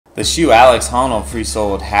The shoe Alex Honnold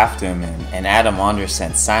free-soled halved him in, and Adam Ondra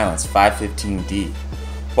sent Silence 515D.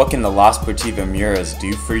 What can the La Sportiva Miuras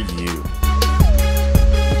do for you?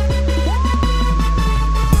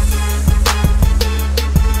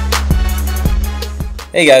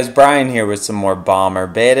 Hey guys, Brian here with some more Bomber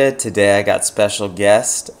Beta. Today I got special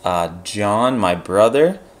guest John, my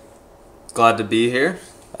brother. Glad to be here.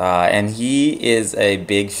 And he is a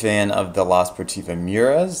big fan of the La Sportiva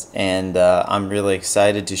Miuras, and I'm really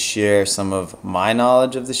excited to share some of my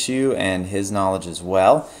knowledge of the shoe and his knowledge as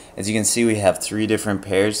well. As you can see, we have 3 different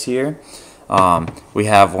pairs here. We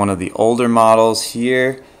have one of the older models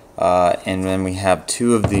here, and then we have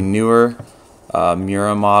 2 of the newer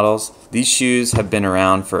Miura models. These shoes have been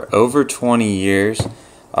around for over 20 years,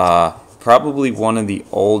 probably one of the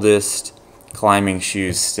oldest climbing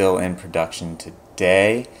shoes still in production today.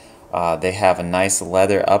 They have a nice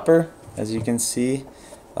leather upper, as you can see,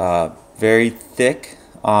 very thick,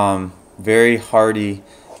 very hardy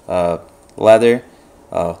leather,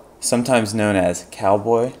 sometimes known as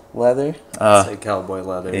cowboy leather. I'd say cowboy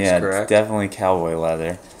leather is correct. Definitely cowboy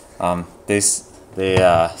leather. They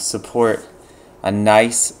support a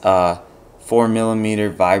nice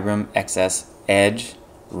 4mm Vibram XS Edge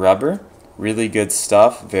rubber. Really good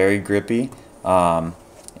stuff, very grippy, and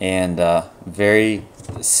very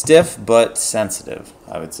stiff but sensitive,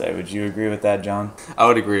 I would say. Would you agree with that, John? I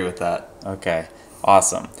would agree with that. Okay,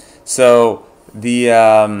 awesome. So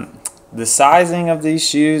the sizing of these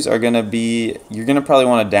shoes are going to be, you're going to probably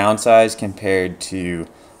want to downsize compared to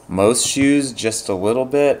most shoes just a little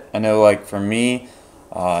bit. I know, like for me,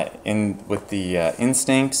 with the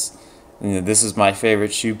Instincts, you know, this is my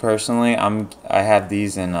favorite shoe personally. I have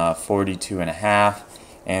these in 42.5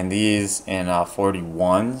 and these in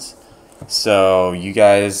 41s. So you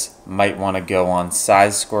guys might want to go on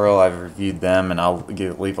Size Squirrel. I've reviewed them, and I'll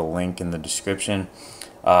leave a link in the description.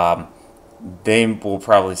 They will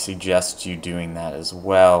probably suggest you doing that as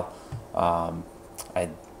well.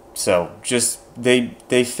 So just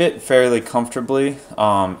they fit fairly comfortably,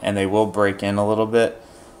 and they will break in a little bit.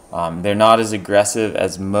 They're not as aggressive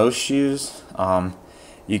as most shoes.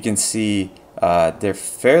 You can see they're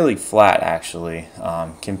fairly flat actually,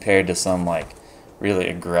 compared to some like really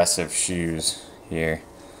aggressive shoes here.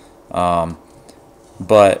 But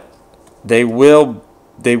they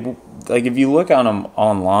like if you look on them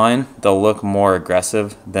online, they'll look more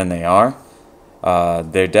aggressive than they are.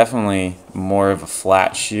 They're definitely more of a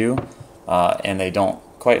flat shoe, and they don't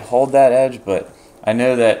quite hold that edge. But I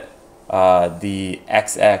know that the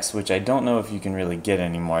XX, which I don't know if you can really get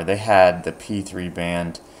anymore, they had the P3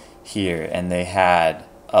 band here, and they had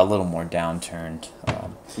a little more downturned.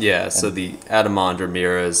 Yeah, so the Adam Ondra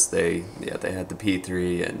Miuras, they had the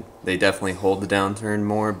P3, and they definitely hold the downturn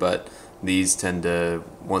more, but these tend to,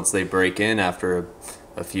 once they break in after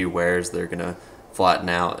a few wears, they're gonna flatten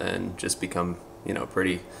out and just become, you know,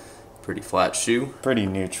 pretty flat shoe. Pretty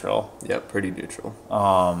neutral. Yep, pretty neutral.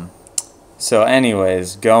 So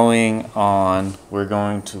anyways, going on, we're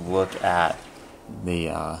going to look at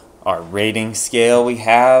the our rating scale we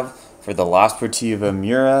have for the La Sportiva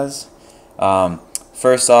Miuras.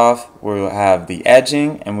 First off, we'll have the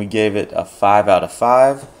edging, and we gave it a 5 out of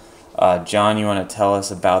 5. John, you want to tell us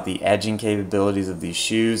about the edging capabilities of these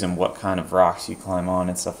shoes and what kind of rocks you climb on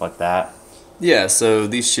and stuff like that? Yeah, so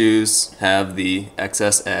these shoes have the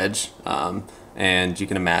XS Edge, and you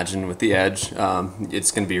can imagine with the Edge,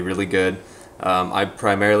 it's going to be really good. I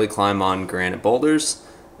primarily climb on granite boulders,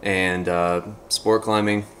 and sport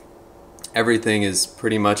climbing, everything is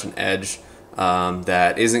pretty much an edge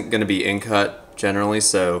that isn't going to be in-cut generally,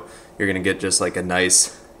 so you're going to get just like a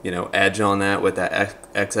nice, you know, edge on that with that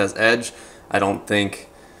XS Edge. I don't think,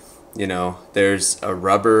 you know, there's a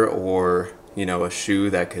rubber or, you know, a shoe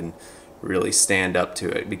that can really stand up to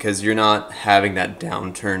it, because you're not having that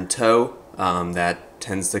downturned toe that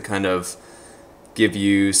tends to kind of give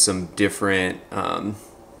you some different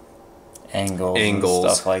angles and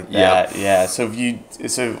stuff like that. Yep. Yeah,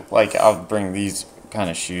 so like I'll bring these kind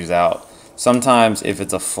of shoes out. Sometimes if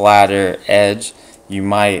it's a flatter edge, you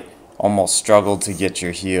might almost struggle to get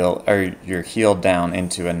your heel down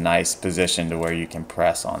into a nice position to where you can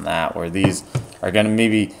press on that, where these are going to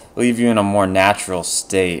maybe leave you in a more natural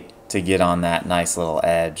state to get on that nice little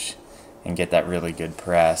edge and get that really good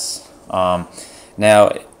press.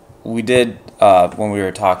 Now, we did, when we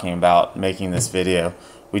were talking about making this video,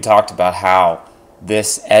 we talked about how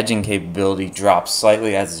this edging capability drops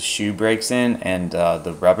slightly as the shoe breaks in and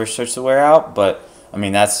the rubber starts to wear out, but I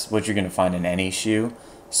mean, that's what you're going to find in any shoe.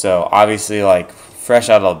 So obviously, like fresh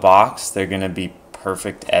out of the box, they're going to be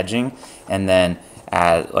perfect edging, and then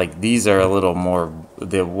like these are a little more,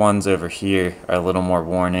 the ones over here are a little more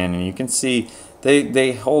worn in, and you can see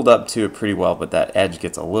they hold up to it pretty well, but that edge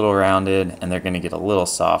gets a little rounded and they're going to get a little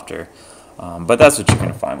softer. But that's what you're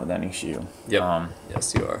going to find with any shoe. Yep.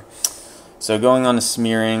 Yes, you are. So going on to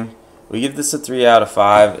smearing, we give this a 3 out of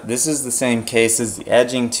 5. This is the same case as the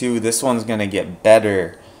edging too. This one's going to get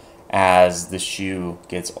better as the shoe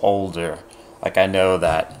gets older. Like I know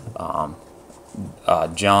that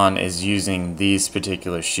John is using these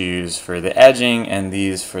particular shoes for the edging and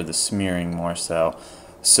these for the smearing more so.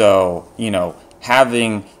 So, you know,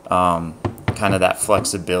 having kind of that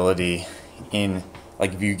flexibility in,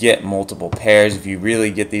 like if you get multiple pairs, if you really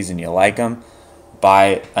get these and you like them,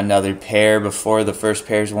 buy another pair before the first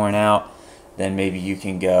pair's worn out, then maybe you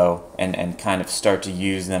can go and kind of start to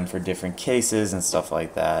use them for different cases and stuff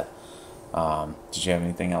like that. Did you have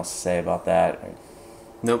anything else to say about that?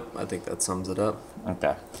 Nope, I think that sums it up.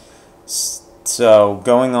 Okay. So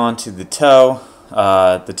going on to the toe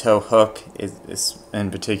hook is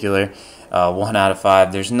in particular 1 out of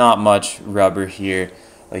 5. There's not much rubber here,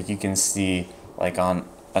 like you can see like on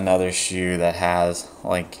another shoe that has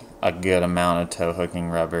like a good amount of toe hooking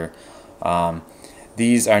rubber.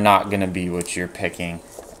 These are not going to be what you're picking.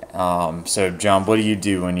 So John, what do you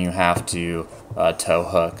do when you have to toe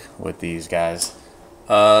hook with these guys?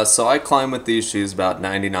 So I climb with these shoes about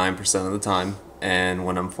 99% of the time, and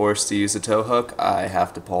when I'm forced to use a toe hook, I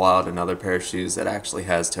have to pull out another pair of shoes that actually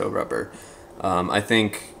has toe rubber. I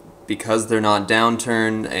think because they're not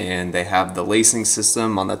downturned and they have the lacing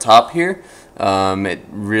system on the top here, it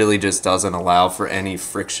really just doesn't allow for any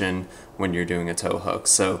friction when you're doing a toe hook.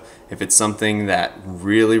 So if it's something that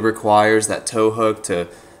really requires that toe hook to,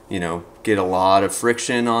 you know, get a lot of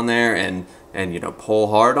friction on there and you know,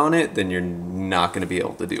 pull hard on it, then you're not going to be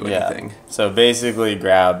able to do anything. Yeah. So basically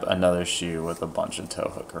grab another shoe with a bunch of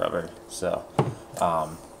toe hook rubber. So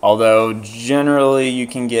although generally you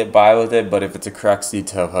can get by with it, but if it's a cruxy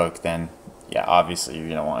toe hook, then yeah, obviously you're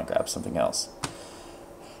going to want to grab something else.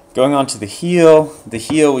 Going on to the heel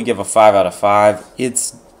we give a 5 out of 5.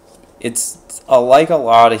 It's like a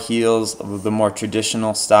lot of heels of the more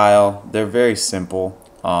traditional style. They're very simple.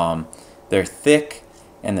 They're thick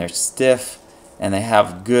and they're stiff, and they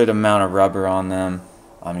have good amount of rubber on them.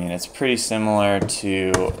 I mean, it's pretty similar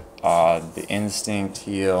to the Instinct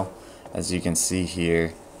heel, as you can see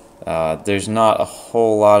here. There's not a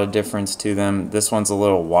whole lot of difference to them. This one's a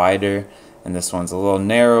little wider and this one's a little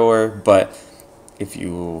narrower, but if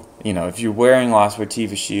you're wearing La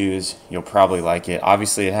Sportiva shoes, you'll probably like it.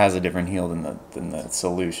 Obviously it has a different heel than the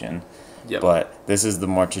Solution. Yep. But this is the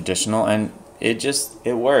more traditional, and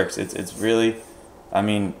it works. It's really, I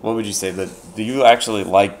mean, what would you say? Do you actually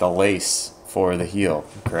like the lace for the heel,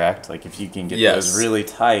 correct? Like if you can get those really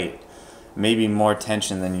tight, maybe more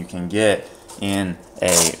tension than you can get in a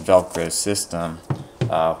Velcro system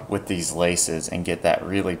with these laces, and get that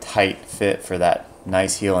really tight fit for that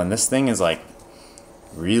nice heel. And this thing is like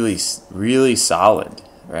really, really solid,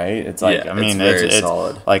 right? It's like, I mean, it's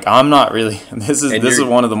solid. Like I'm not really. This is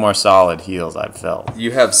one of the more solid heels I've felt.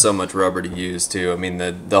 You have so much rubber to use too. I mean,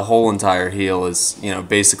 the whole entire heel is, you know,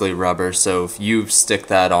 basically rubber. So if you stick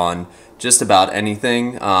that on just about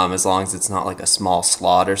anything, as long as it's not like a small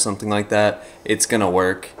slot or something like that, it's gonna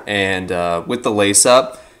work. And with the lace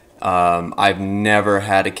up, I've never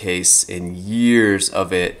had a case in years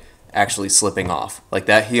of it actually slipping off. Like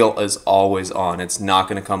that heel is always on. It's not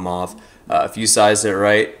gonna come off. If you size it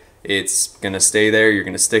right, it's going to stay there. You're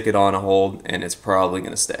going to stick it on a hold, and it's probably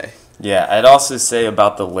going to stay. Yeah, I'd also say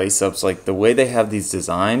about the lace-ups, like the way they have these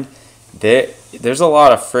designed, there's a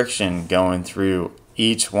lot of friction going through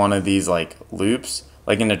each one of these like loops.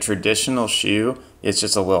 Like in a traditional shoe, it's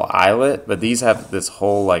just a little eyelet, but these have this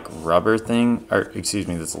whole like rubber thing, or excuse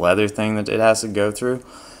me, this leather thing that it has to go through.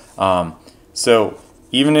 So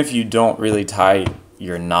even if you don't really tie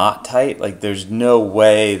your knot tight, like there's no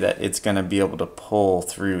way that it's going to be able to pull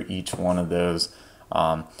through each one of those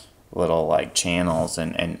little like channels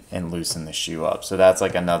and loosen the shoe up. So that's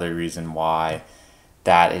like another reason why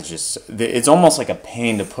that is just, it's almost like a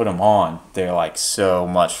pain to put them on. They're like so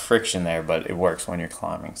much friction there, but it works when you're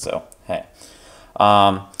climbing. So hey,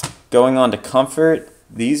 going on to comfort,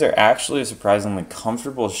 these are actually a surprisingly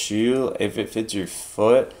comfortable shoe if it fits your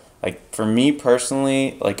foot. Like for me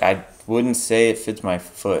personally, like I wouldn't say it fits my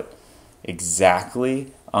foot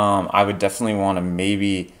exactly. I would definitely want to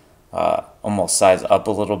maybe almost size up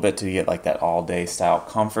a little bit to get like that all-day style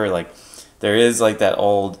comfort. Like there is like that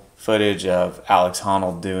old footage of Alex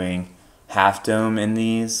Honnold doing half dome in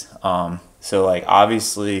these. So like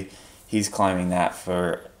obviously he's climbing that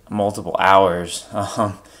for multiple hours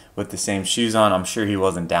with the same shoes on. I'm sure he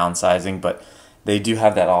wasn't downsizing, but they do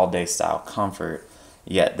have that all-day style comfort,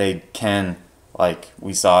 yet they can, like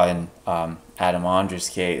we saw in Adam Ondra's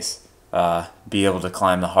case, be able to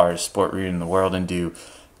climb the hardest sport route in the world and do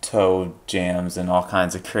toe jams and all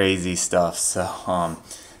kinds of crazy stuff. So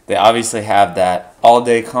they obviously have that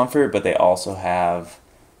all-day comfort, but they also have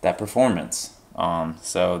that performance.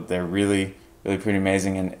 So they're really, really pretty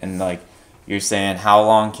amazing. And like you're saying, how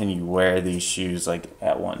long can you wear these shoes like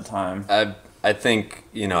at one time? I think,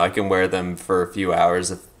 I can wear them for a few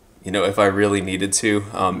hours if I really needed to.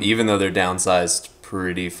 Even though they're downsized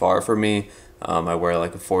pretty far for me, I wear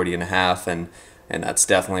like a 40.5, and that's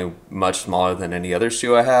definitely much smaller than any other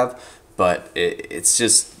shoe I have. But it's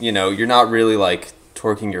just, you're not really like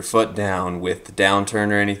torquing your foot down with the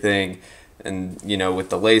downturn or anything. And, with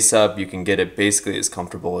the lace up, you can get it basically as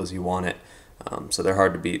comfortable as you want it. So they're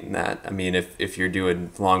hard to beat in that. I mean, if you're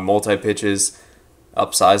doing long multi-pitches,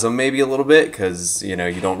 upsize them maybe a little bit because, you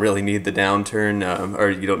don't really need the downturn or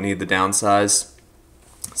you don't need the downsize.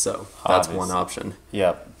 So that's Obviously. one option.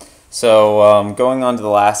 Yep. So going on to the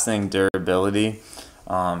last thing, durability.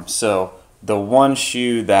 So the one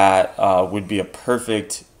shoe that would be a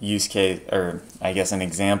perfect use case, or I guess an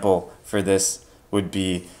example for this, would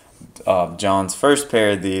be John's first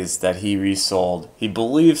pair of these that he resold. He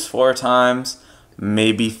believes 4 times,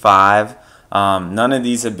 maybe 5. None of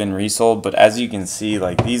these have been resold, but as you can see,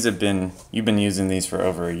 like you've been using these for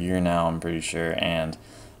over a year now, I'm pretty sure, and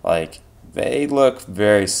like they look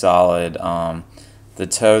very solid. The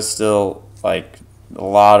toe's still like a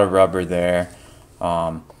lot of rubber there.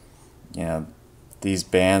 These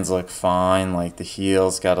bands look fine. Like the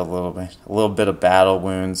heel's got a little bit of battle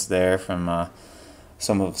wounds there from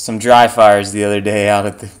some dry fires the other day out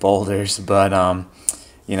at the boulders, but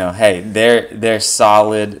hey, they're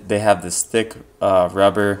solid. They have this thick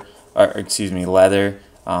leather,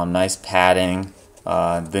 nice padding,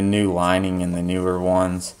 the new lining in the newer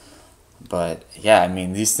ones. But yeah, I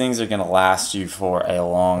mean, these things are gonna last you for a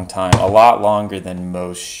long time, a lot longer than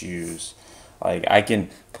most shoes. Like I can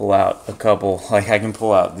pull out a couple. Like I can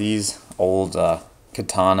pull out these old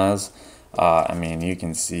katanas. I mean, you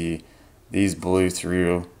can see these blew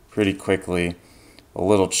through pretty quickly. A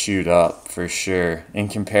little chewed up for sure. In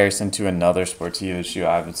comparison to another Sportiva shoe,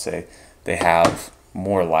 I would say they have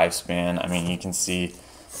more lifespan. I mean, you can see,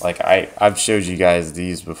 like I've showed you guys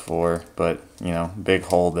these before, but big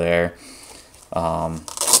hole there.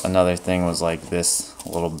 Another thing was like this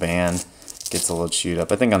little band gets a little chewed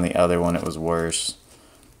up. I think on the other one it was worse.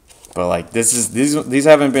 But like these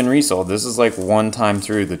haven't been resold. This is like one time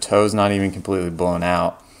through. The toe's not even completely blown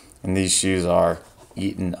out, and these shoes are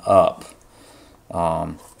eaten up.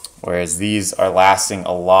 Whereas these are lasting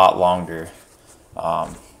a lot longer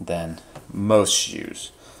than most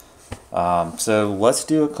shoes. So let's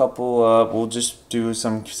do a couple. We'll just do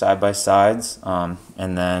some side-by-sides, and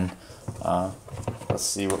then let's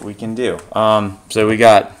see what we can do. So we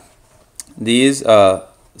got these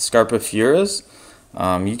Scarpa Furas.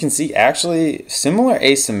 You can see actually similar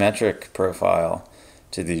asymmetric profile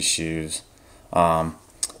to these shoes.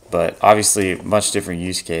 But obviously much different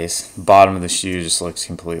use case. Bottom of the shoe just looks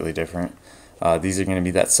completely different. These are going to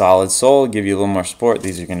be that solid sole, give you a little more support.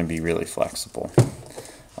 These are going to be really flexible.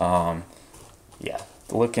 Yeah,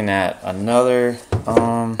 looking at another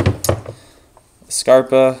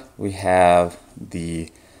Scarpa, we have the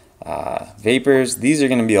Vapors. These are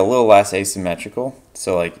going to be a little less asymmetrical.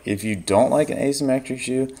 So like if you don't like an asymmetric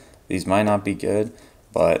shoe, these might not be good.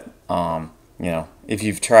 But if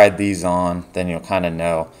you've tried these on, then you'll kind of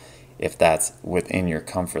know if that's within your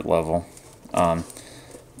comfort level.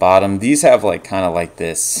 Bottom, these have like kind of like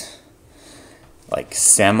this like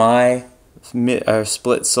semi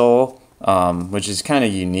split sole, which is kind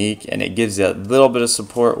of unique, and it gives you a little bit of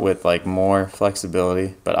support with like more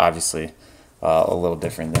flexibility, but obviously a little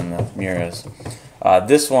different than the Miuras.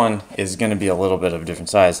 This one is going to be a little bit of a different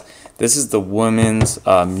size. This is the women's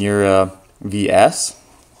Miura VS,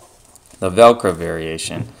 the Velcro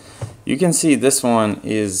variation. You can see this one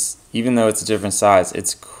is, even though it's a different size,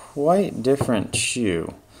 it's quite different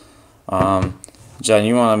shoe. John,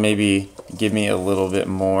 you want to maybe give me a little bit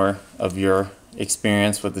more of your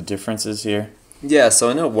experience with the differences here? Yeah, so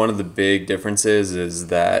I know one of the big differences is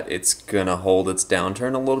that it's going to hold its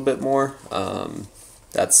downturn a little bit more.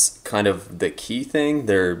 That's kind of the key thing.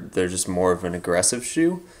 They're just more of an aggressive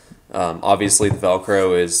shoe. Obviously, the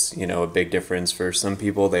Velcro is, a big difference for some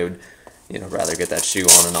people. They would, rather get that shoe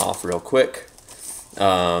on and off real quick.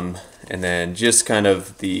 And then just kind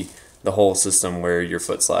of the whole system where your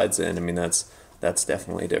foot slides in. I mean, that's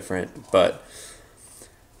definitely different. But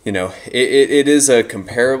You know, it is a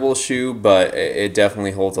comparable shoe, but it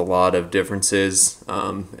definitely holds a lot of differences,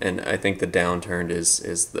 and I think the downturn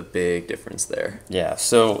is the big difference there. Yeah,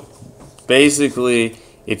 so basically,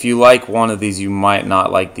 if you like one of these, you might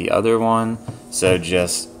not like the other one, so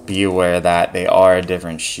just be aware that they are a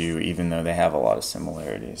different shoe, even though they have a lot of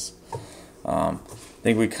similarities. I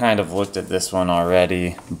think we kind of looked at this one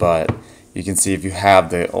already, but you can see if you have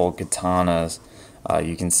the old Katanas,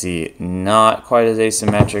 you can see not quite as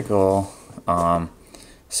asymmetrical,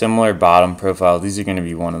 similar bottom profile. These are going to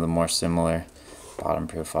be one of the more similar bottom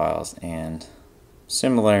profiles, and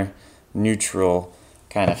similar neutral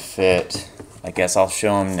kind of fit. I guess I'll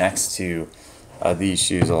show them next to these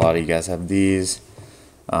shoes. A lot of you guys have these.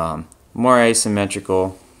 More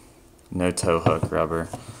asymmetrical, no toe hook rubber,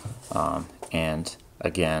 and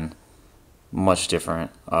again, much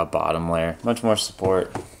different bottom layer, much more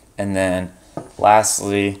support. And then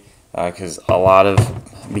lastly, because a lot of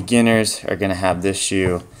beginners are going to have this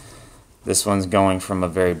shoe, this one's going from a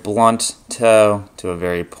very blunt toe to a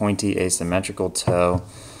very pointy asymmetrical toe,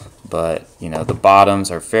 but you know, the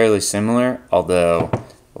bottoms are fairly similar, although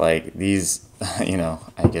like these, you know,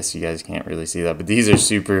 I guess you guys can't really see that, but these are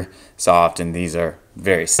super soft and these are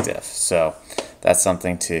very stiff, so that's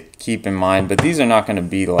something to keep in mind. But these are not going to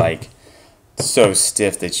be like so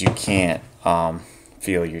stiff that you can't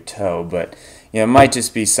feel your toe, but you know, it might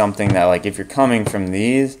just be something that, like, if you're coming from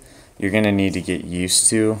these, you're going to need to get used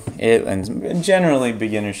to it. And generally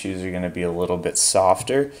beginner shoes are going to be a little bit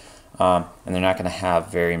softer, and they're not going to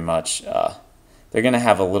have very much they're going to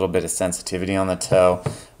have a little bit of sensitivity on the toe,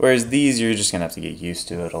 whereas these, you're just going to have to get used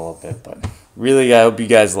to it a little bit. But really, I hope you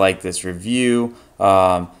guys like this review.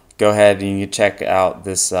 Go ahead and you can check out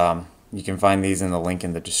this. You can find these in the link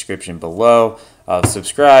in the description below.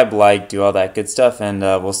 Subscribe, like, do all that good stuff, and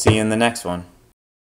we'll see you in the next one.